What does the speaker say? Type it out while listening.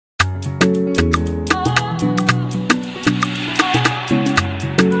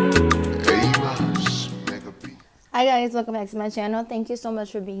Hi guys, welcome back to my channel. Thank you so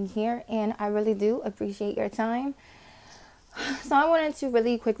much for being here, and I really do appreciate your time. So I wanted to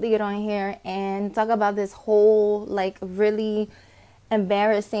really quickly get on here and talk about this whole really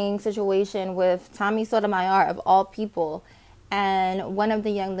embarrassing situation with Tommy Sotomayor of all people, and one of the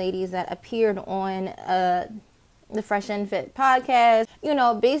young ladies that appeared on the Fresh and Fit podcast. You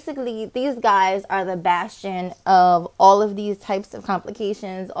know, basically these guys are the bastion of all of these types of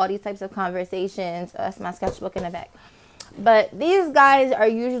complications, all these types of conversations. That's my sketchbook in the back. But these guys are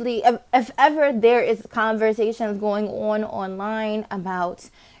usually, if ever there is conversations going on online about,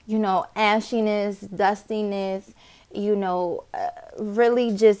 you know, ashiness, dustiness, you know,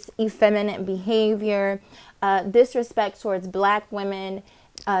 really just effeminate behavior, disrespect towards black women,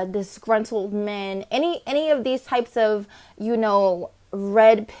 disgruntled men, any of these types of, you know,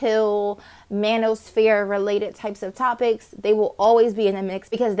 red pill, manosphere related types of topics, they will always be in the mix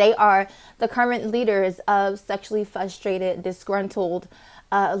because they are the current leaders of sexually frustrated, disgruntled,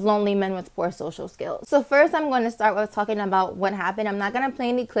 lonely men with poor social skills. So first I'm going to start with talking about what happened. I'm not going to play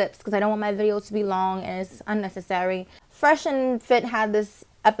any clips because I don't want my video to be long and it's unnecessary. Fresh and Fit had this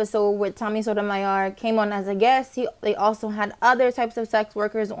episode with Tommy Sotomayor, came on as a guest. They also had other types of sex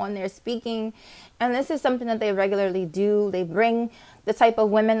workers on there speaking, and this is something that they regularly do. They bring the type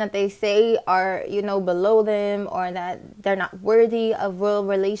of women that they say are, you know, below them or that they're not worthy of real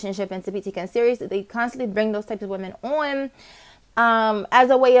relationship and to be taken seriously. They constantly bring those types of women on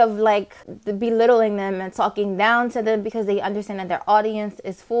as a way of like belittling them and talking down to them because they understand that their audience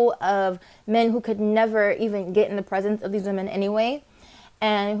is full of men who could never even get in the presence of these women anyway,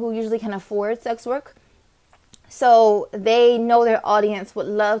 and who usually can afford sex work. So they know their audience would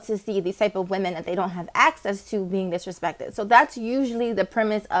love to see these type of women that they don't have access to being disrespected. So that's usually the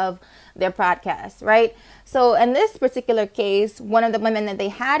premise of their podcast, right? So in this particular case, one of the women that they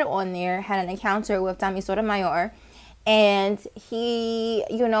had on there had an encounter with Tommy Sotomayor, and he,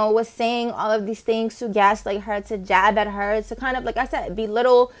 you know, was saying all of these things to gaslight her, to jab at her, to kind of, like I said,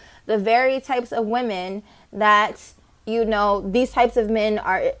 belittle the very types of women that, you know, these types of men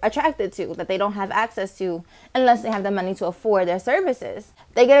are attracted to, that they don't have access to unless they have the money to afford their services.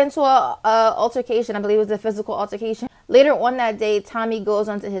 They get into a altercation. I believe it was a physical altercation. Later on that day, Tommy goes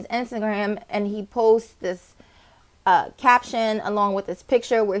onto his Instagram and he posts this caption along with this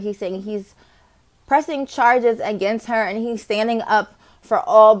picture where he's saying he's pressing charges against her and he's standing up for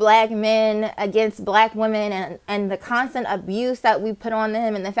all black men against black women, and the constant abuse that we put on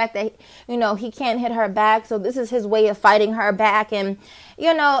him, and the fact that, you know, he can't hit her back, so this is his way of fighting her back. And,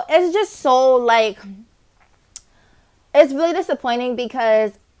 you know, it's just so, like, it's really disappointing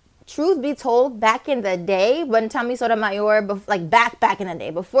because truth be told, back in the day when Tommy Sotomayor, like back in the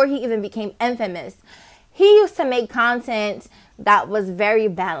day, before he even became infamous, he used to make content that was very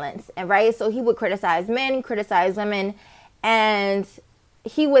balanced, and right? So he would criticize men, criticize women, and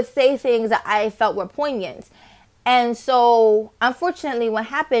he would say things that I felt were poignant. And so unfortunately what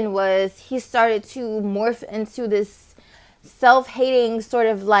happened was he started to morph into this self-hating sort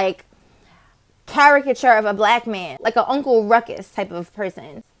of like caricature of a black man, like an Uncle Ruckus type of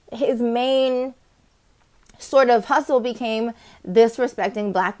person. His main sort of hustle became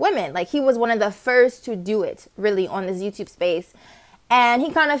disrespecting black women. Like, he was one of the first to do it really on this YouTube space, and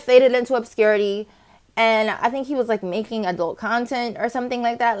he kind of faded into obscurity. And I think he was like making adult content or something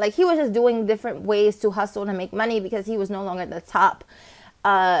like that. Like, he was just doing different ways to hustle and make money because he was no longer the top,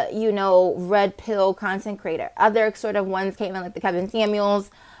 you know, red pill content creator. Other sort of ones came in, like the Kevin Samuels,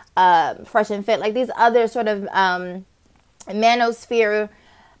 Fresh and Fit, like these other sort of manosphere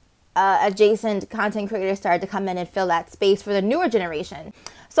adjacent content creators started to come in and fill that space for the newer generation.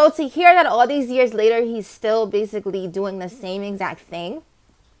 So to hear that all these years later, he's still basically doing the same exact thing,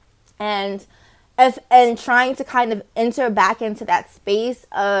 and trying to kind of enter back into that space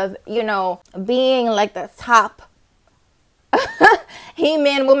of, you know, being like the top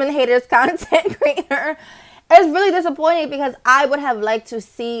HeMan Woman-Haters content creator, is really disappointing because I would have liked to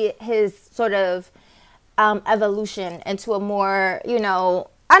see his sort of evolution into a more, you know,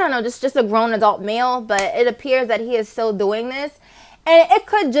 I don't know, just a grown adult male. But it appears that he is still doing this, and it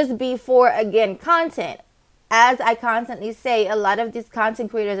could just be for, again, content. As I constantly say, a lot of these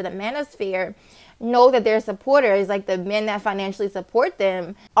content creators in the manosphere know that their supporters, like the men that financially support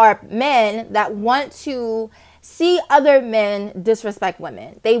them, are men that want to see other men disrespect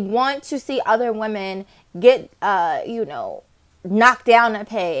women. They want to see other women get, you know, knocked down a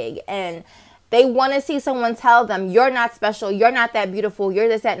peg, and they want to see someone tell them, you're not special, you're not that beautiful, you're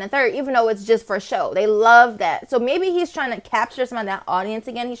this, that, and the third, even though it's just for show. They love that. So maybe he's trying to capture some of that audience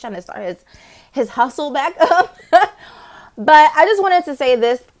again. He's trying to start his hustle back up. But I just wanted to say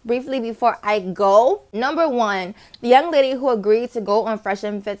this briefly before I go. Number one, the young lady who agreed to go on Fresh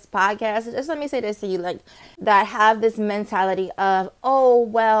and Fit's podcast, just let me say this to you, like, that have this mentality of, oh,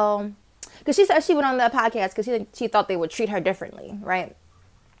 well, because she said she went on the podcast because she thought they would treat her differently, right?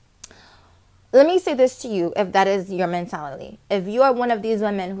 Let me say this to you, if that is your mentality. If you are one of these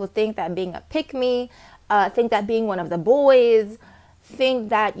women who think that being a pick-me, think that being one of the boys, think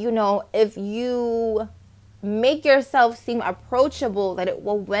that, you know, if you make yourself seem approachable, that it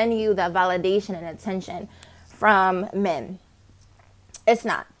will win you that validation and attention from men. It's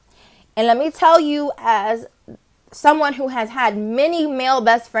not. And let me tell you, as someone who has had many male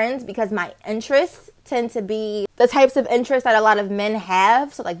best friends, because my interests tend to be the types of interests that a lot of men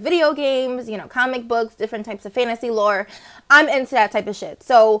have. So like video games, you know, comic books, different types of fantasy lore. I'm into that type of shit.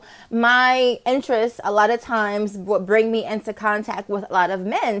 So my interests a lot of times would bring me into contact with a lot of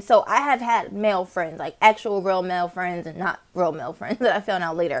men. So I have had male friends, like actual real male friends and not real male friends that I found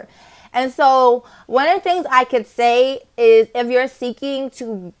out later. And so one of the things I could say is, if you're seeking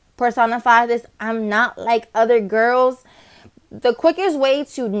to personify this, I'm not like other girls, the quickest way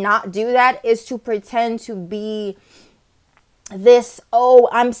to not do that is to pretend to be this, oh,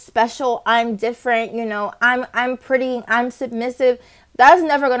 I'm special, I'm different, you know, I'm pretty, I'm submissive. That's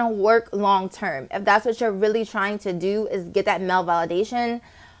never going to work long term. If that's what you're really trying to do, is get that male validation,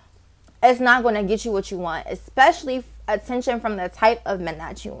 it's not going to get you what you want, especially attention from the type of men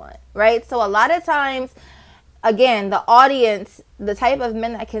that you want, right? So a lot of times, again, the audience, the type of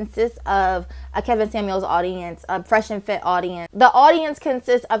men that consists of a Kevin Samuels audience, a Fresh and Fit audience, the audience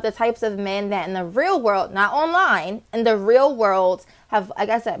consists of the types of men that in the real world, not online, in the real world have, like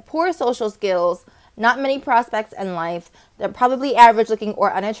I said, poor social skills, not many prospects in life. They're probably average looking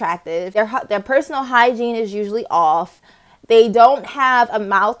or unattractive. Their personal hygiene is usually off. They don't have a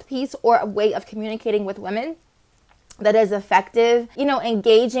mouthpiece or a way of communicating with women that is effective, you know,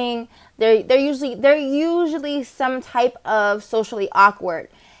 engaging. They're usually some type of socially awkward,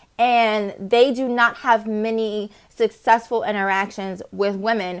 and they do not have many successful interactions with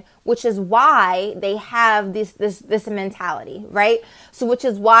women, which is why they have this mentality, right? So which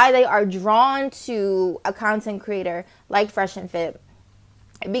is why they are drawn to a content creator like Fresh and Fit,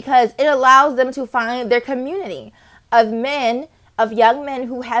 because it allows them to find their community of men, of young men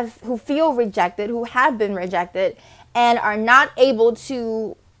who feel rejected, who have been rejected, and are not able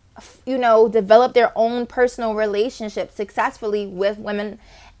to, you know, develop their own personal relationships successfully with women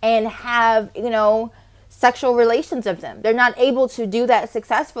and have, you know, sexual relations with them. They're not able to do that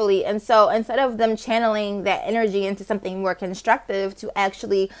successfully. And so instead of them channeling that energy into something more constructive to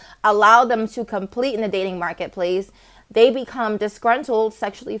actually allow them to complete in the dating marketplace, they become disgruntled,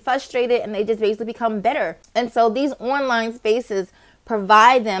 sexually frustrated, and they just basically become bitter. And so these online spaces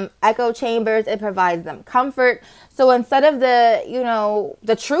provide them echo chambers. It provides them comfort. So instead of the, you know,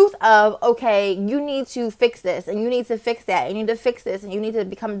 the truth of, okay, you need to fix this and you need to fix that, you need to fix this and you need to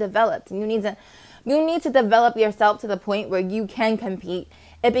become developed and you need to develop yourself to the point where you can compete.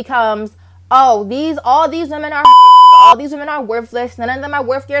 It becomes, oh, all these women are all these women are worthless. None of them are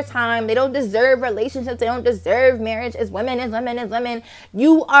worth your time. They don't deserve relationships. They don't deserve marriage. It's women, it's women, it's women.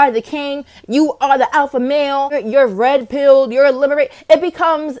 You are the king. You are the alpha male. You're red-pilled. You're liberated. It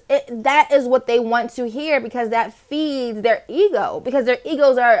becomes, that is what they want to hear, because that feeds their ego, because their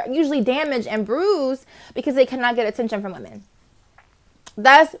egos are usually damaged and bruised because they cannot get attention from women.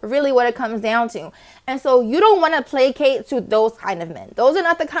 That's really what it comes down to. And so you don't want to placate to those kind of men. Those are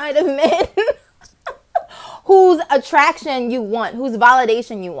not the kind of men whose attraction you want, whose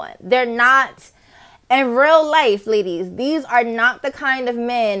validation you want. They're not, in real life, ladies, these are not the kind of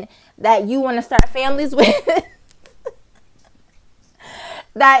men that you want to start families with,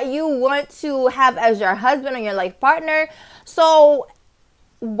 that you want to have as your husband or your life partner. So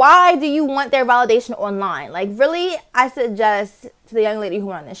why do you want their validation online? Like, really, I suggest to the young lady who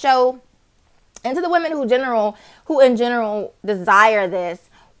are on the show and to the women who in general desire this,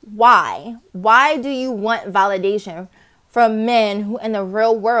 why do you want validation from men who in the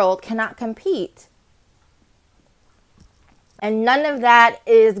real world cannot compete? And none of that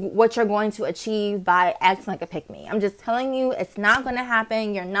is what you're going to achieve by acting like a pick-me. I'm just telling you, it's not going to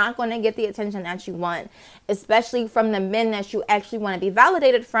happen. You're not going to get the attention that you want, especially from the men that you actually want to be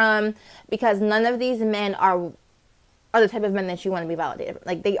validated from, because none of these men are the type of men that you want to be validated from.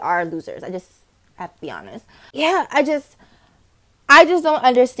 Like, they are losers. I just have to be honest. Yeah, I just don't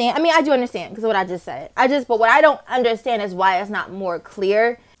understand. I mean, I do understand because of what I just said. But what I don't understand is why it's not more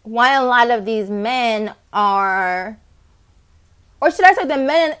clear. Why a lot of these men are, or should I say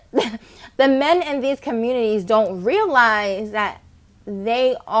the men in these communities don't realize that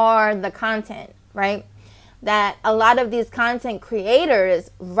they are the content, right? that a lot of these content creators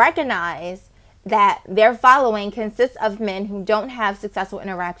recognize that their following consists of men who don't have successful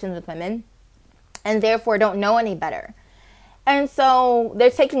interactions with women and therefore don't know any better. And so they're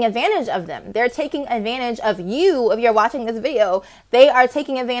taking advantage of them. They're taking advantage of you. If you're watching this video, they are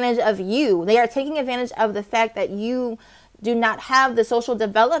taking advantage of you. They are taking advantage of the fact that you do not have the social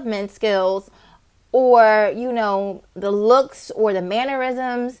development skills or, you know, the looks or the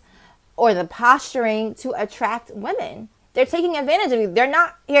mannerisms or the posturing to attract women. They're taking advantage of you. They're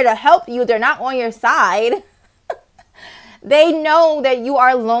not here to help you. They're not on your side. They know that you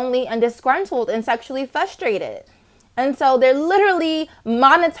are lonely and disgruntled and sexually frustrated. And so they're literally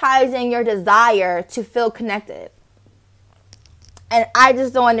monetizing your desire to feel connected. And I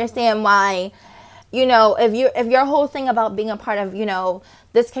just don't understand why, you know, if your whole thing about being a part of, you know,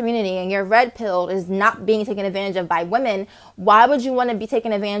 this community and you're red pilled is not being taken advantage of by women, why would you want to be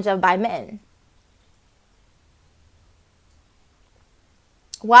taken advantage of by men?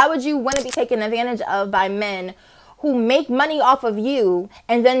 Why would you want to be taken advantage of by men who make money off of you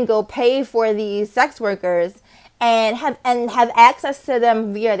and then go pay for these sex workers and have access to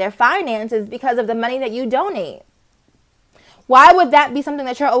them via their finances because of the money that you donate? Why would that be something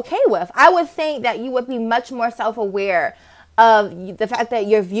that you're okay with? I would think that you would be much more self-aware of the fact that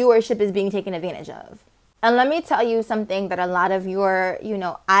your viewership is being taken advantage of. And let me tell you something that a lot of your, you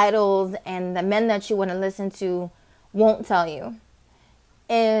know, idols and the men that you want to listen to won't tell you,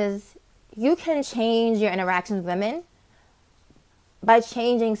 is you can change your interactions with women by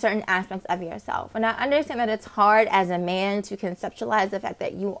changing certain aspects of yourself. And I understand that it's hard as a man to conceptualize the fact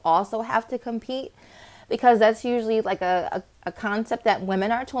that you also have to compete, because that's usually like a concept that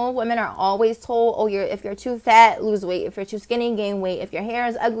women are told. Women are always told, oh, if you're too fat, lose weight. If you're too skinny, gain weight. If your hair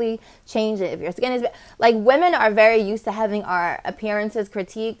is ugly, change it. If your skin is like, women are very used to having our appearances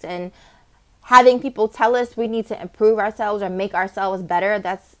critiqued and having people tell us we need to improve ourselves or make ourselves better.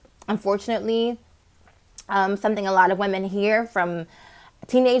 That's unfortunately something a lot of women hear from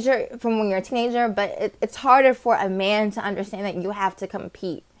when you're a teenager. But it's harder for a man to understand that you have to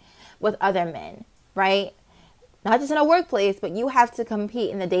compete with other men, right? Not just in a workplace, but you have to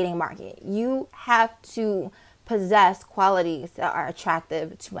compete in the dating market. You have to possess qualities that are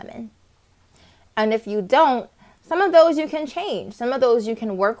attractive to women. And if you don't, some of those you can change. Some of those you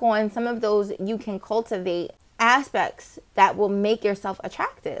can work on. Some of those you can cultivate aspects that will make yourself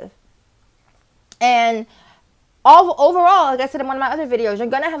attractive. And overall, like I said in one of my other videos, you're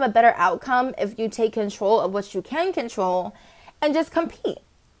going to have a better outcome if you take control of what you can control and just compete.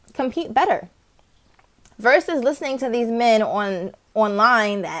 Compete better. Versus listening to these men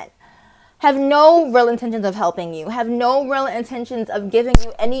online that have no real intentions of helping you, have no real intentions of giving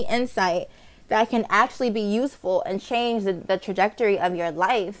you any insight that can actually be useful and change the trajectory of your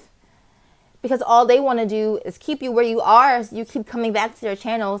life. Because all they want to do is keep you where you are, so you keep coming back to their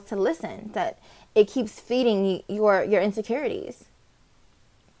channels to listen. That it keeps feeding your insecurities.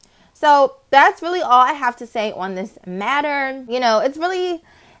 So that's really all I have to say on this matter. You know, it's really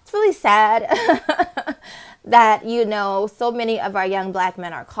sad that, you know, so many of our young black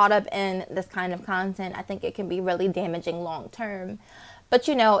men are caught up in this kind of content. I think it can be really damaging long term. But,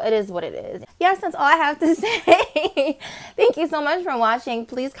 you know, it is what it is. Yes, that's all I have to say. Thank you so much for watching.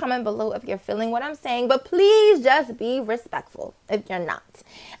 Please comment below if you're feeling what I'm saying. But please just be respectful if you're not.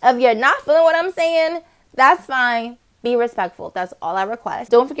 If you're not feeling what I'm saying, that's fine. Be respectful. That's all I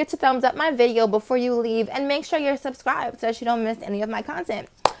request. Don't forget to thumbs up my video before you leave. And make sure you're subscribed so that you don't miss any of my content.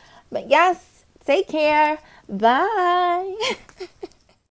 But yes, take care. Bye.